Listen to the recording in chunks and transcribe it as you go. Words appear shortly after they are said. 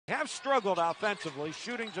Have struggled offensively,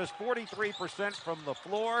 shooting just 43% from the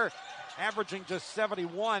floor, averaging just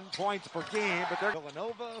 71 points per game. But they're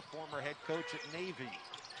Villanova, former head coach at Navy.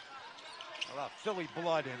 A lot of Philly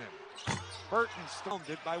blood in him. Burton stoned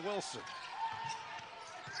it by Wilson.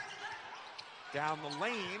 Down the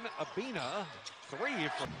lane, Abina, three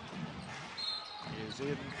is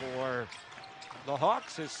in for the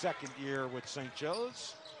Hawks, his second year with St.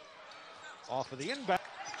 Joe's. Off of the inbound,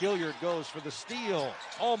 Gilliard goes for the steal,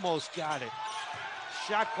 almost got it.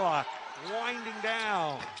 Shot clock winding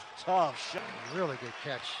down, tough shot. Really good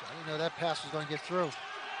catch. I didn't know that pass was going to get through.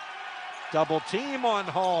 Double team on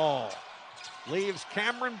Hall, leaves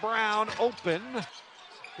Cameron Brown open.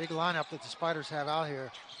 Big lineup that the Spiders have out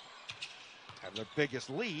here. Have their biggest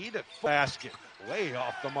lead at basket, way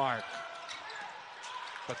off the mark.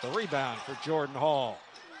 But the rebound for Jordan Hall.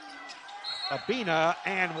 Abina,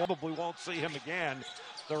 and probably won't see him again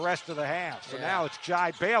the rest of the half. So now it's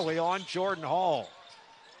Jai Bailey on Jordan Hall.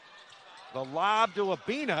 The lob to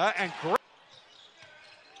Abina, and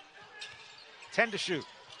 10 to shoot.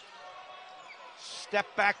 Step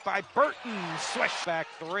back by Burton, swish back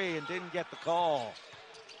three and didn't get the call.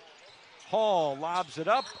 Hall lobs it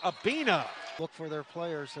up, Abina. Look for their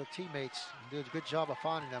players, their teammates, and do a good job of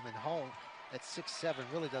finding them. And Hall at 6'7"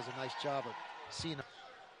 really does a nice job of seeing them.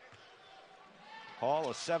 Hall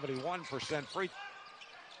a 71% free.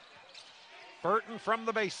 Burton from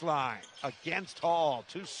the baseline against Hall.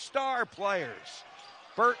 Two star players.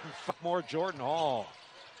 Burton, more Jordan Hall.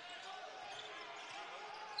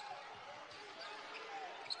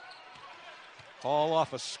 Hall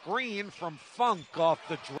off a screen from Funk off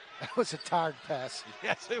the draw. That was a tired pass.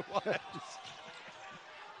 Yes, it was.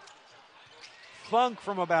 Funk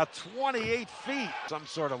from about 28 feet. Some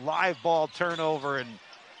sort of live ball turnover and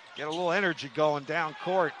get a little energy going down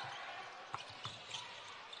court.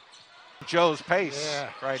 Joe's pace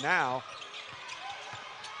right now.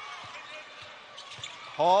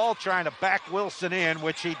 Hall trying to back Wilson in,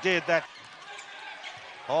 which he did. That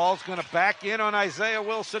Hall's going to back in on Isaiah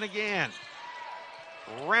Wilson again.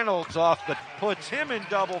 Reynolds off the puts him in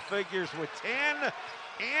double figures with 10,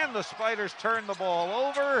 and the Spiders turn the ball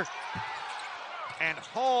over. And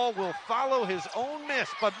Hall will follow his own miss,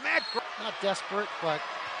 but Matt not desperate, but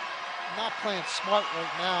not playing smart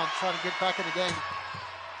right now and trying to get back in the game.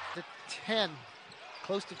 To 10,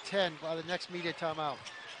 close to 10 by the next media timeout.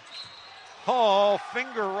 Hall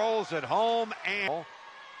finger rolls it home, and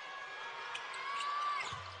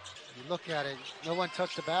you look at it, no one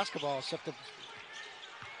touched the basketball except the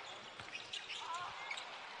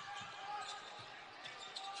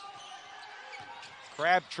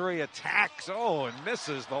Crabtree attacks, and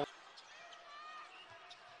misses the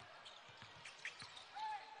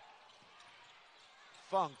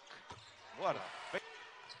Funk. What a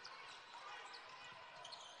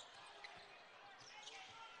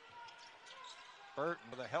Burton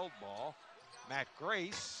with a held ball. Matt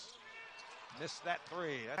Grace missed that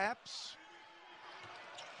three. Perhaps.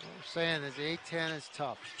 We're saying that the 8-10 is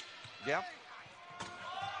tough. Yep.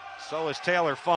 So is Taylor Funk.